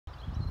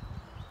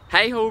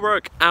Hey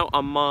Holbrook, out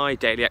on my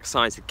daily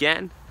exercise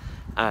again,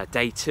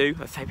 day 2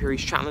 of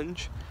February's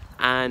challenge,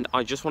 and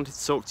I just wanted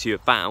to talk to you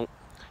about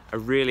a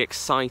really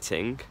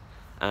exciting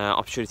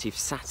opportunity for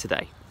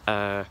Saturday.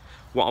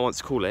 What I want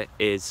to call it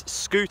is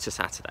Scooter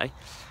Saturday,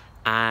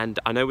 and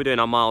I know we're doing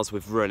our miles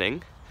with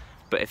running,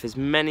 but if as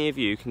many of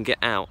you can get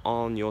out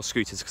on your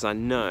scooters, because I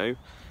know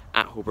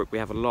at Holbrook we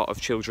have a lot of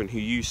children who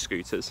use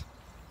scooters,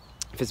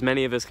 if as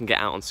many of us can get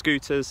out on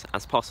scooters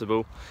as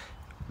possible,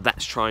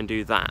 let's try and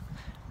do that.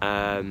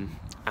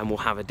 And we'll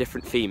have a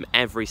different theme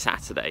every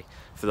Saturday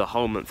for the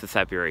whole month of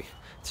February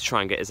to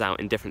try and get us out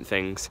in different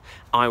things.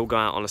 I will go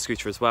out on a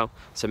scooter as well,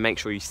 so make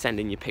sure you send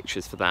in your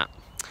pictures for that.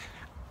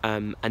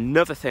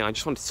 Another thing I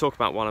just wanted to talk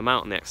about while I'm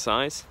out on the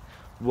exercise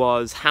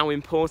was how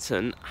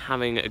important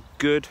having a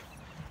good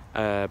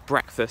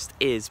breakfast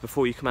is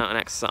before you come out and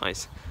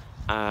exercise.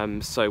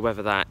 So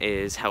whether that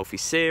is healthy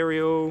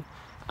cereal,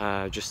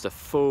 just a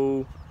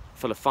full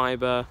of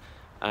fibre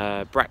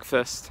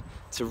breakfast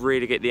to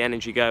really get the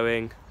energy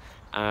going.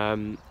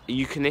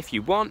 You can, if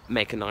you want,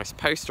 make a nice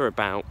poster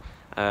about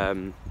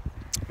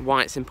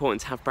why it's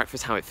important to have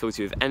breakfast, how it fills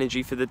you with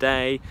energy for the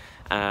day,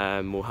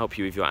 will help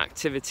you with your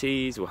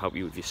activities, will help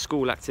you with your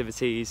school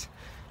activities,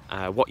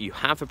 what you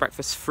have for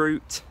breakfast,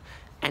 fruit,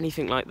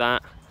 anything like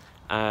that.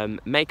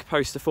 Make a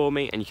poster for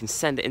me and you can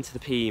send it into the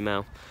PE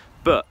email.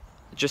 But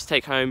just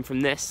take home from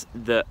this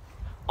that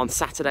on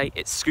Saturday,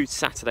 it's Scooter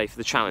Saturday for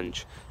the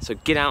challenge. So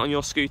get out on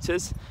your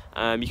scooters.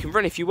 You can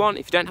run if you want.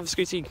 If you don't have a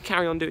scooter, you can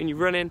carry on doing your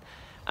running.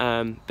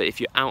 But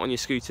if you're out on your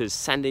scooters,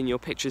 send in your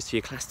pictures to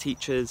your class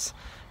teachers.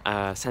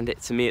 Send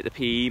it to me at the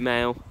PE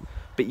email.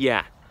 But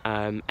yeah,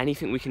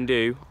 anything we can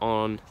do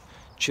on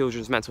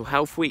Children's Mental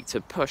Health Week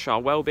to push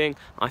our well-being,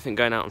 I think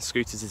going out on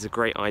scooters is a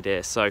great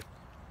idea. So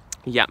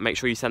yeah, make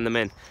sure you send them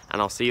in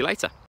and I'll see you later.